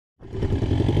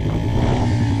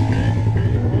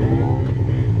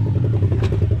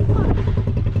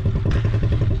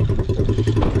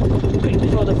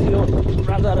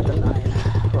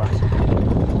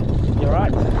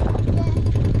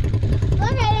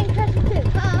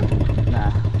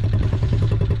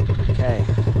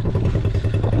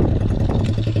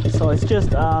it's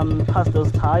just past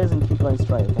those tires and keep going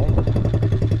straight, okay?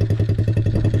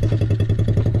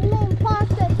 You mean past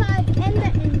the tires and the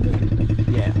engine?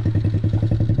 Yeah.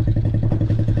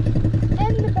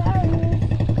 And the barriers.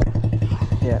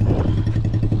 Yeah.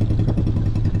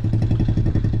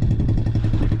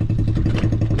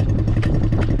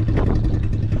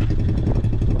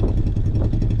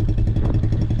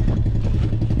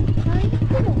 I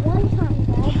did it one time,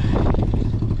 Dad.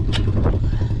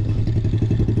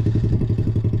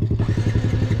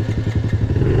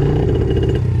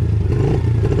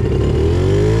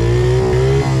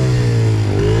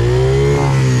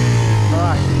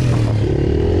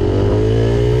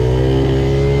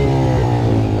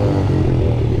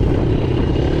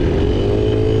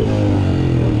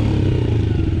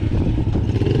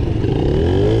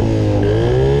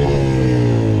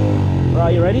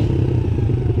 Right, you ready?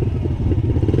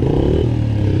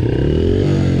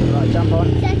 Right, jump on.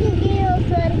 Second gear or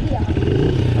third gear?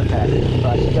 Okay,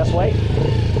 right, just wait.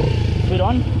 Foot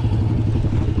on.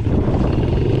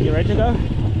 You ready to go?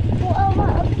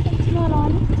 Well, it's not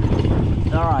on.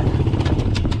 Alright.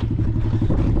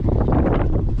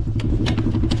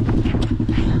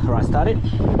 Alright, start it.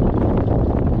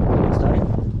 Start it. Start it.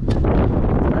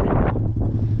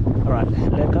 Alright,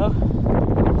 let go.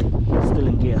 Still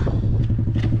in gear.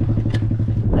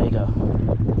 There you go.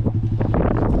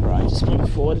 Right, just move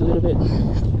forward a little bit.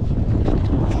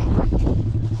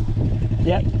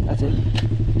 Yep, that's it.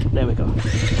 There we go.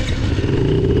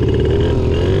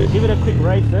 Give it a quick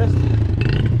ride first.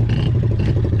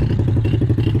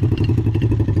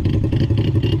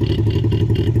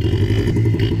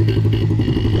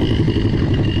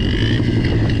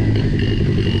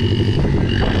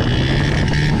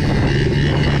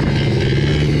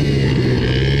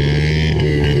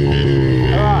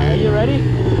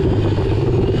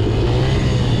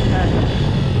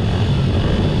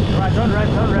 Turn right.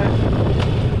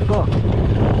 Go.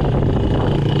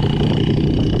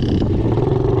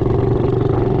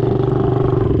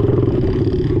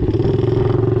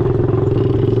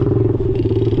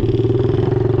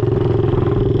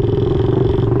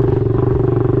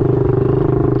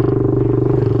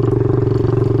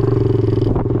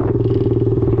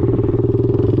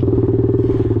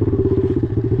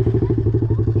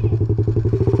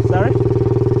 Sorry?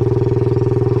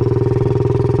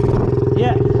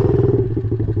 Yeah.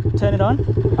 Turn it on.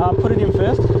 Put it in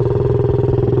first.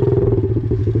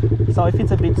 So if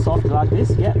it's a bit soft like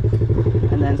this, yeah,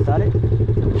 and then start it.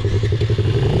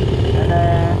 And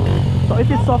then, so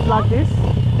if it's soft like this,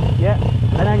 yeah,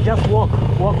 and then just walk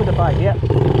with the bike, yeah.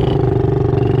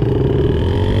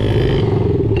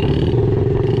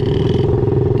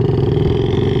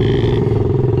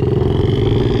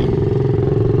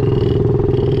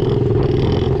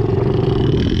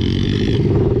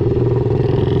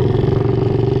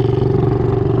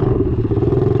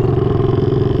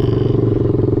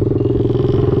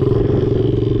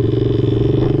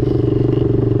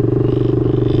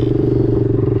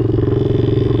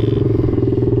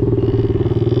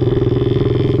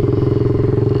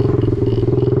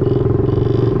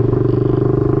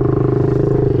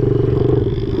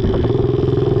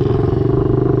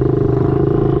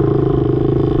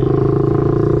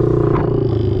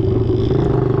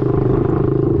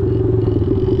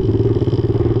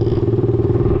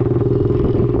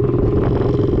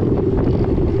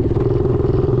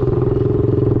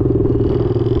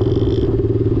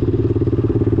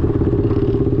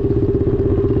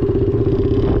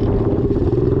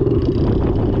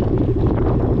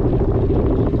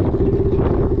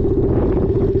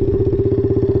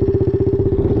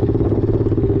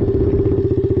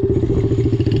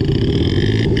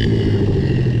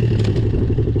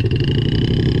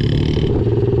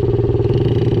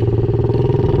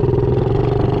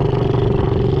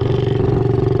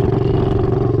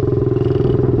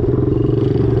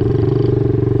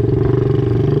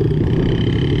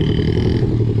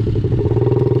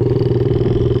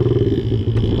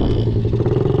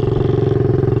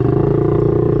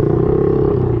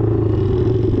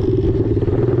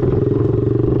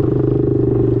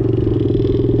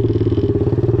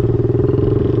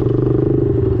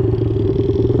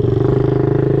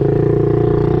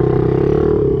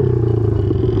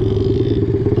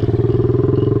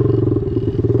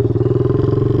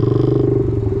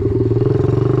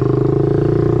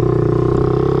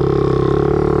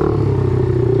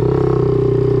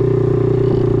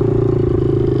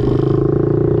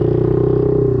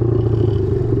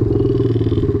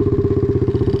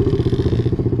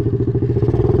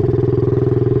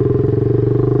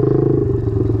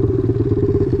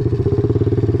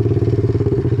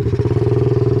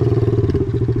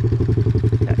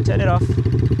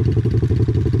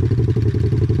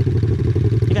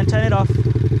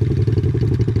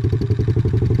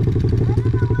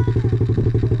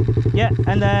 Yeah,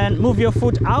 and then move your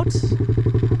foot out.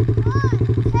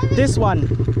 This one.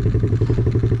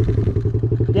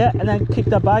 Yeah, and then kick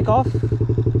the bike off.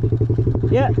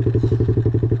 Yeah.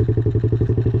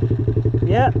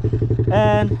 Yeah.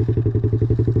 And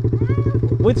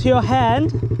with your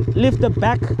hand, lift the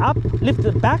back up. Lift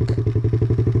the back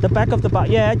of the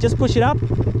bike. Yeah, just push it up.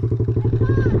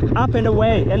 Up and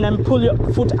away, and then pull your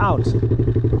foot out.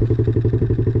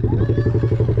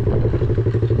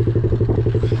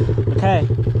 Okay.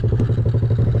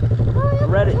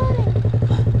 Ready?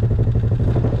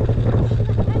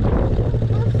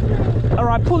 All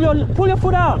right, pull your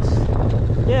foot out.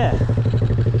 Yeah.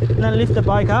 And then lift the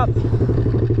bike up.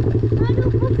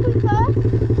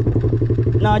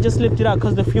 No, just lift it up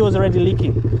because the fuel is already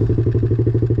leaking.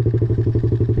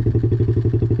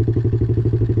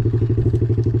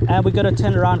 And we gotta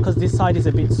turn around because this side is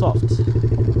a bit soft.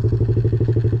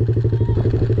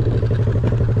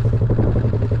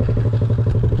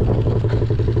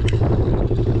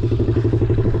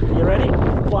 You ready?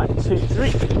 1, 2,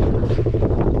 3.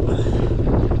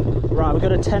 Right, we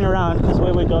gotta turn around because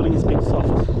where we're going is a bit soft.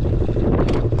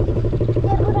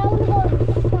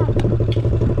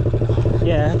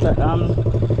 Yeah, but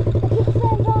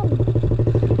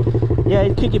yeah,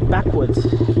 you kick it backwards.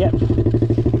 Yep.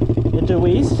 You do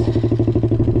ease.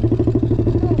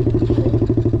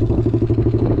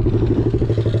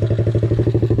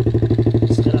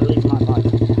 Just gonna leave my bike.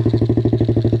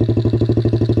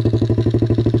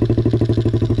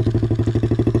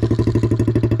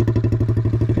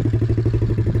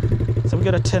 So we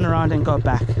gotta turn around and go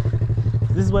back.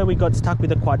 This is where we got stuck with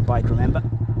the quad bike, remember?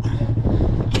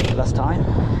 Last time.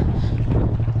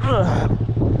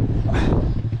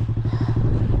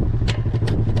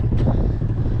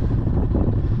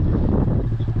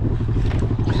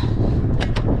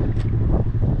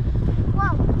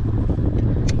 Wow.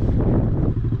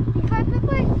 If I put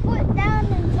my foot down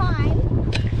in time,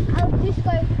 I'll just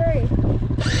go through.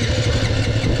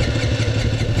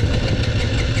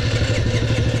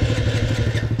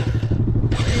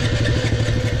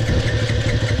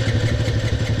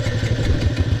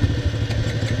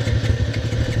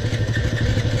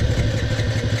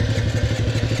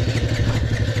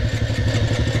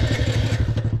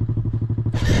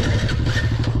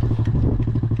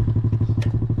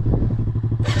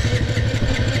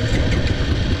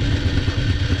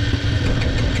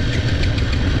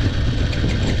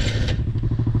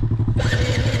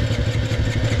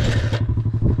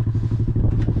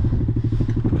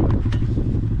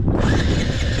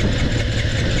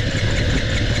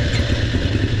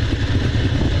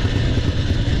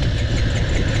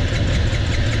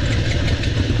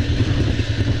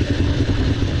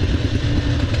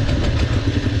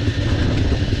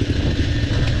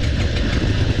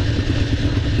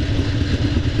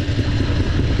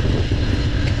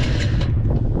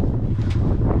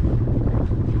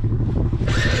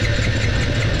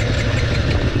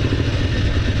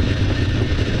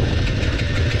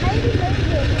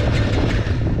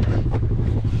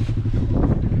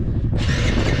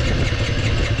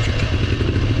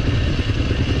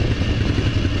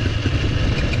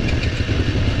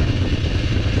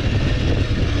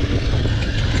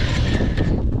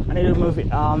 Move it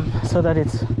so that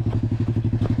it's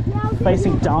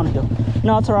facing downhill.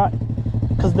 No, it's alright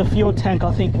because the fuel tank,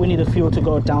 I think we need the fuel to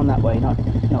go down that way, not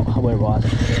where it was.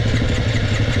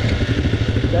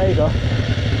 There you go.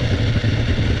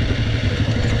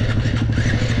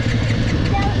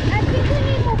 I think we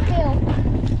need more fuel.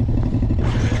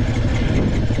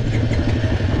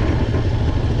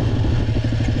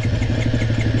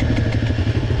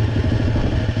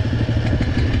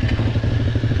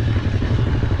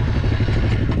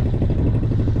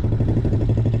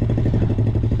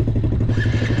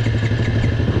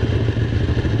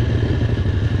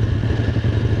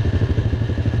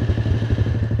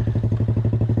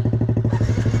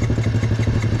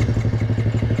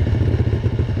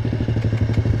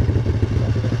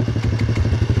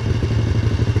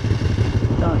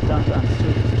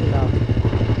 It's too loud.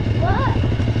 What?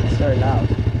 It's very loud.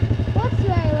 What's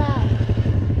very loud?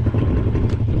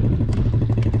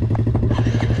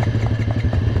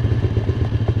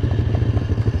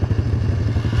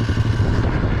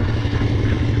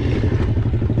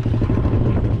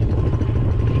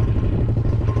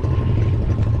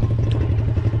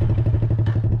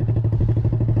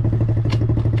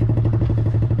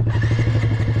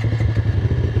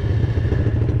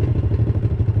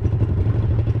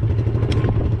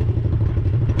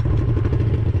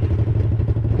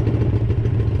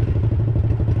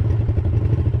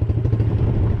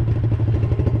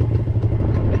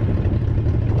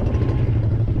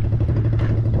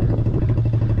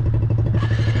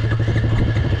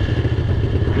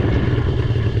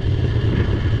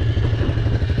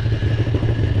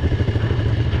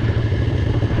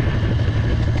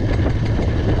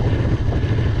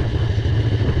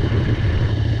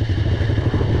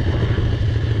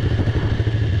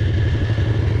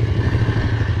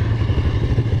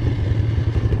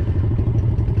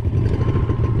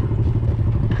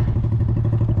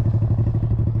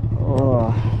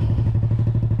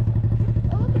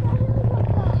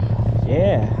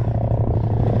 Yeah.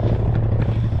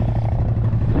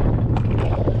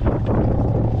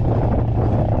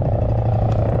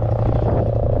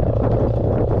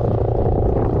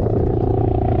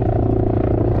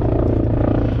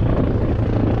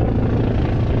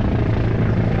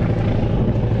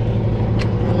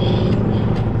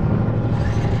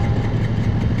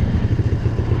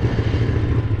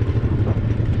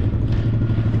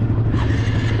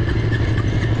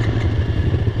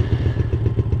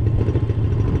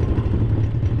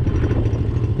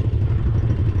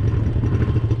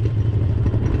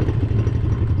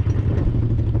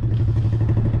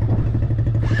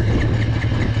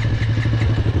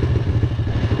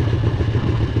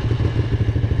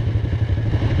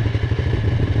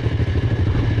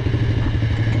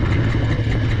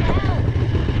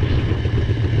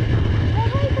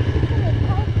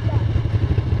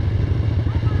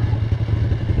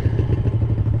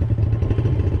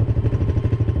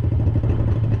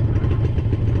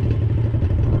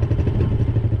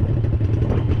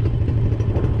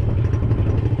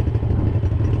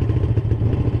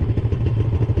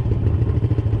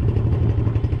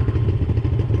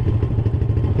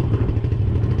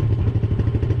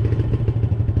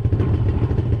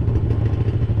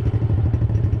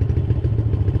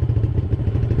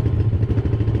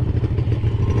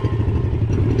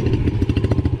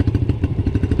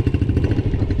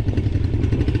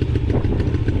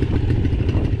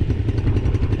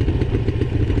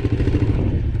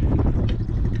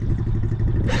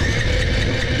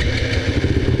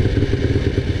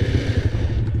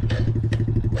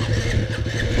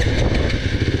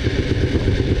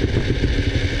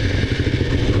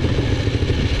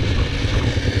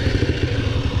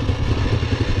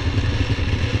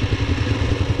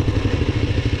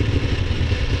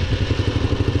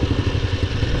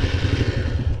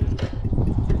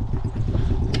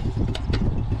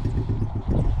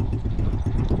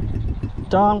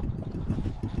 Done.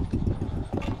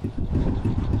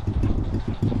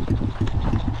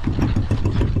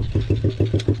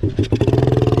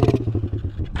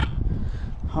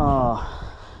 Oh.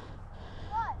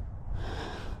 What?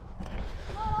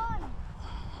 Hold on.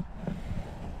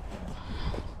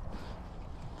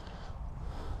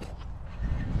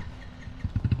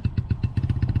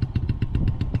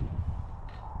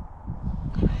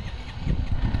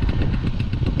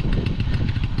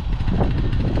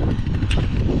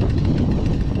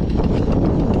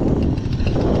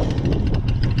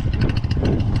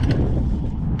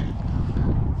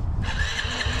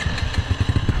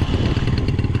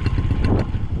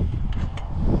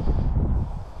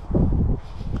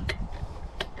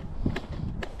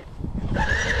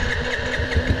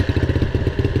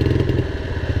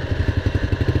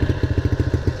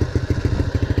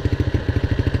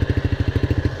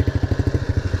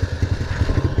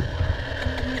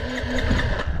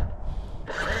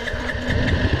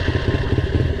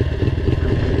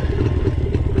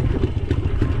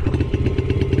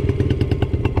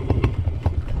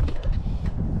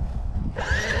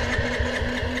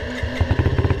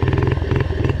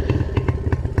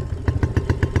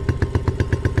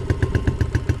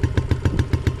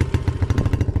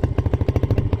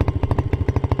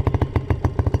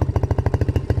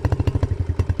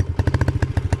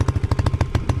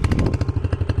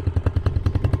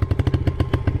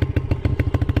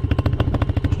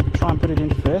 Try and put it in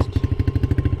first.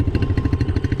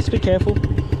 Just be careful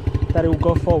that it will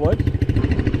go forward.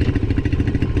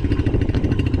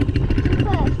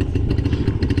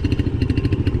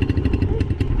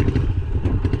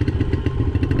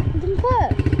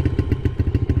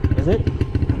 Is it?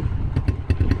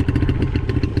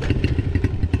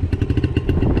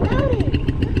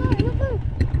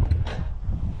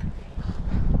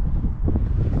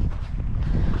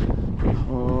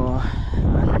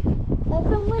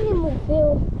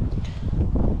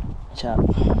 Chap.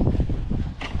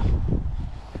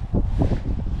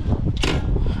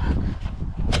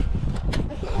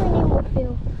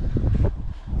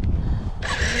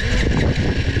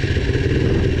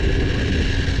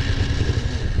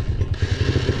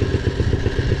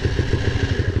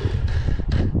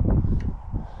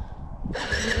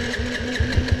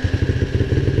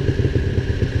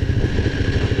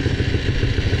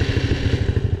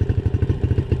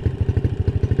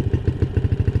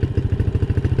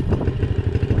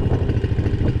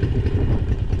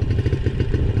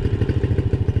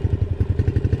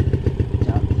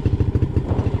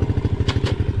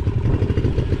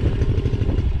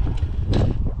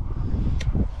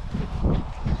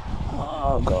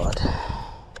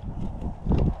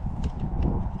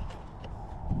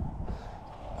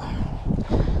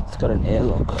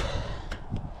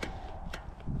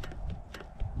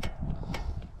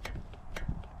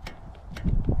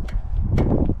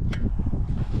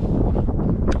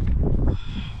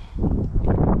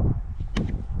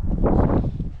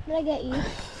 Did I get you?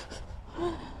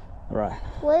 Right,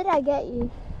 What did I get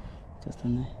you? just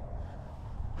in there.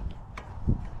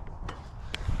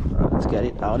 Right, let's get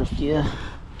it out of gear.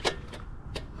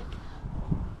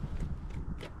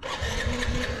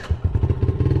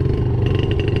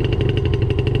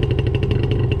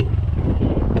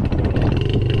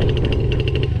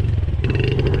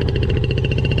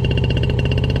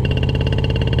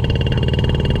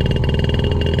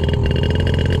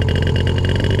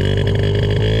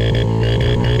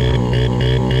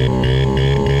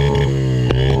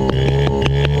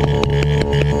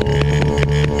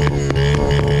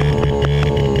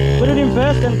 Put it in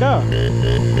first and go.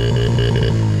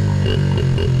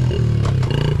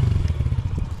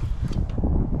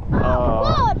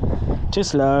 God! Too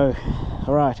slow.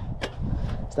 All right.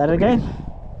 Start it again.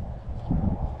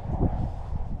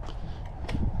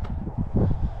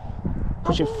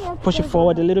 Push it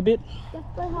forward a little bit. Just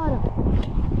go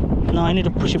harder. No, I need to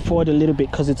push it forward a little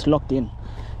bit because it's locked in.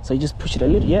 So you just push it a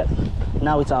little. Yep.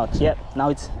 Now it's out. Yep. Now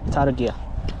it's out of gear.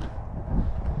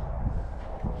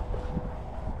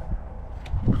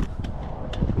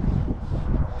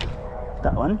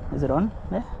 That one, is it on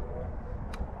there?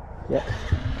 Yeah.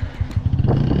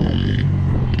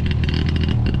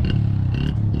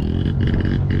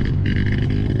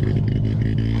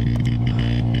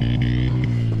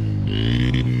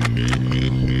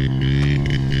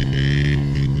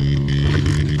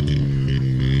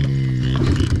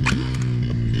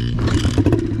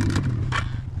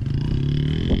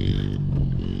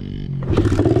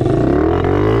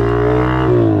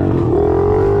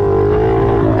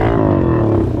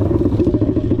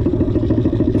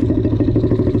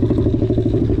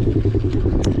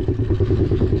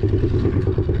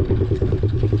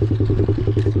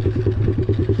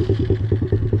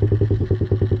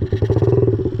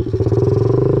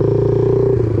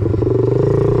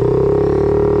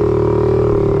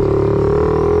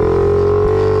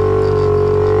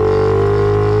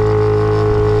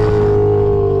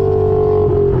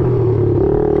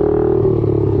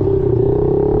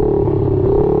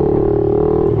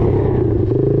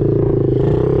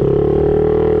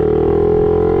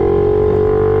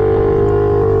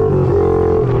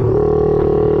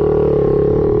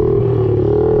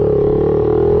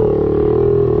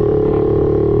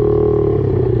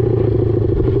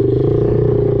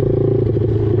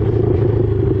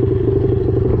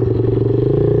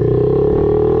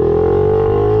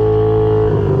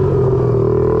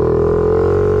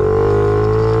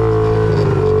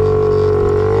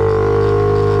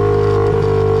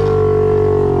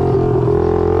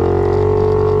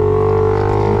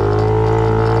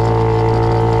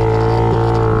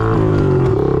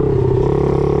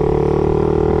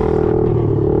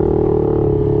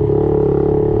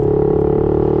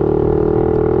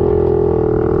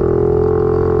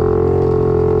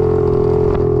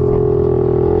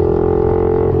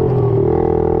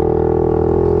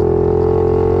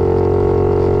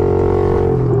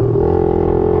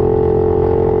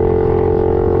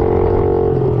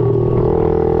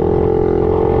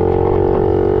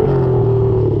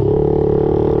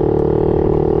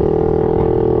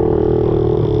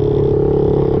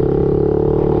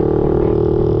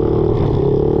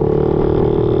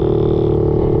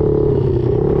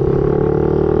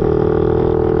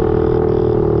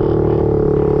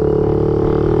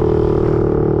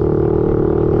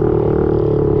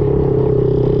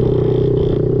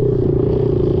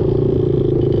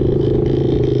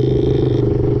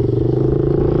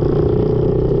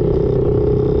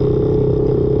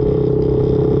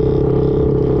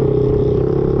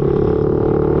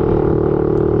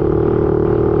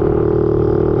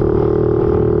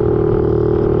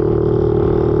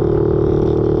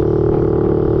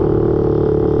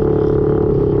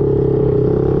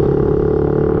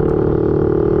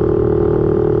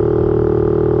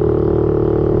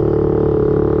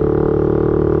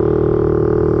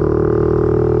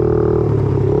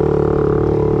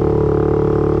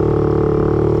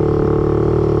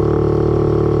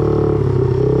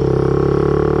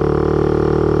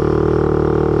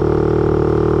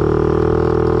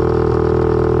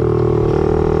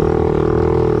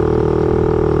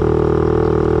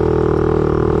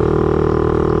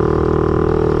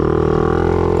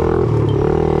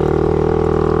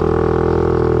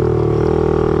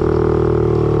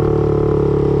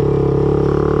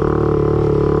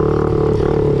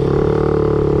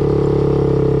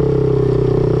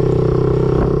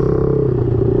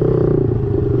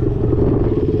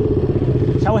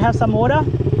 have some water?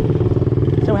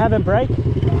 Shall we have a break?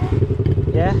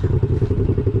 Yeah?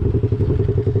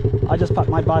 I just parked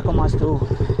my bike on my stool.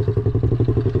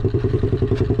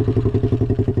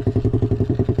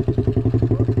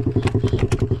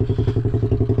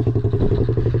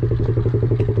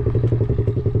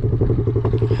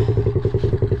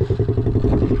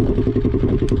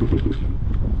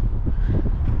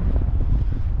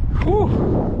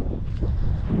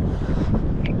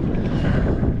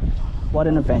 What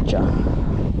an adventure.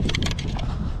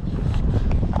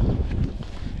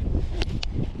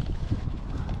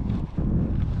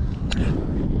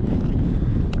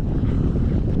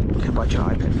 You can watch your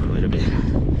iPad for a little bit.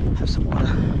 Have some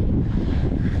water.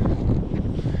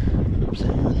 Oops,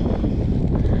 hang on.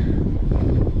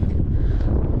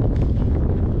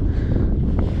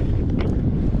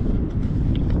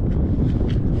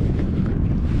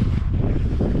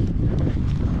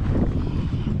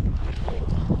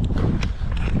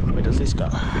 Where does this go?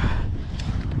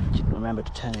 Remember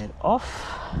to turn it off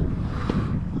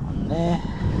on there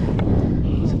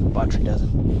so the battery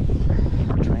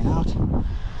doesn't drain out.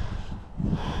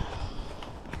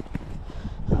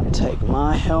 I'll take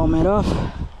my helmet off.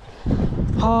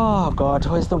 Oh god,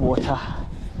 where's the water?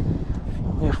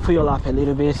 We'll fuel up a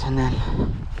little bit and then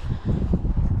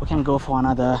we can go for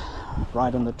another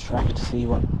ride on the track to see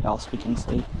what else we can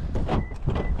see.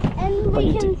 And What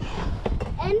we you can, do?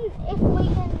 and if we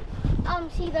can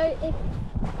see those,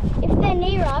 if they're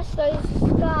near us, those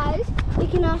guys, we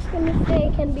can ask them if they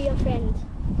can be your friends.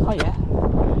 Oh yeah.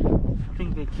 I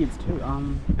think they're kids too,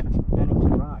 learning to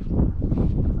ride.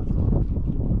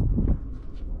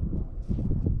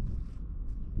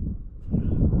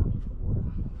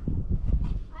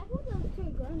 I thought there was 2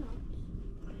 grown-ups.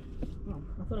 Oh,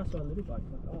 I thought I saw a little bike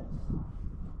like ours.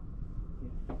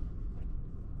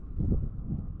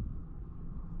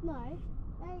 No,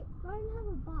 they don't have a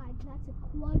bike, that's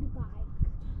a quad bike.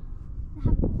 They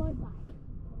have a quad bike.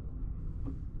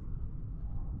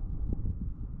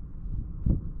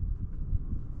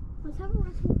 Let's have a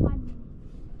rest for 5 minutes.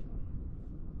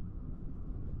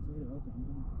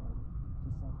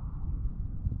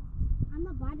 I'm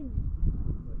not biting it.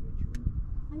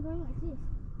 I'm going like this.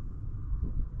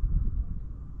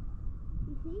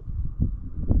 You see?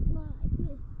 Well, like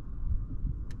this.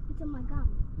 It's on my gum.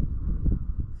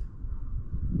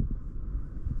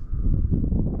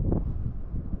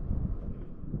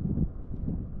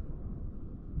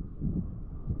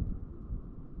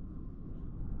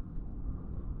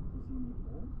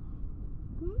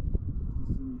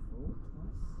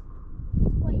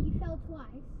 Wait, you fell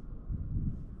twice?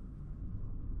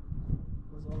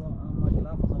 My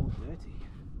glove was all dirty.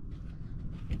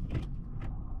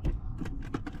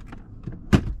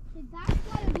 So that's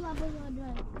why the glove was all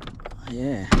dirty.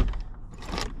 Yeah.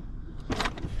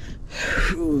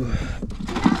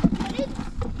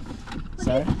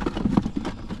 Sorry?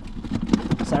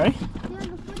 Sorry? Do you have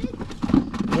the footage?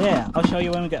 Yeah, I'll show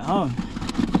you when we get home.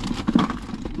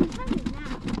 You have it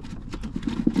now.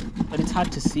 But it's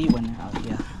hard to see when they're out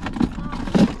here.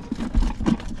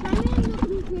 Show me on your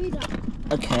computer.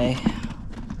 Okay.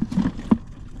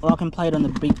 Well, I can play it on the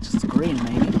big screen,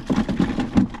 maybe.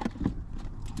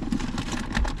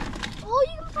 Or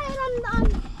you can play it on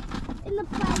in the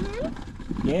playroom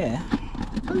Yeah.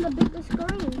 on the bigger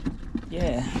screen.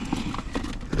 Yeah.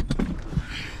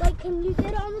 Like, can you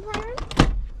get it on the playroom?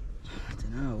 I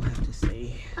don't know. We'll have to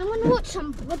see. I'm gonna watch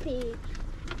some footy.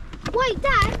 Wait,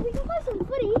 Dad, we can play some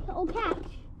footy or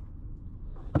catch.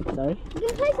 Sorry? We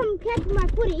can play some catch with my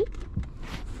footy.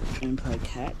 And play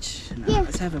catch. No, Yeah.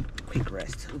 let's have a quick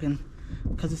rest. We can,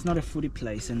 because it's not a footy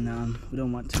place, and we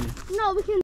don't want to. No, we can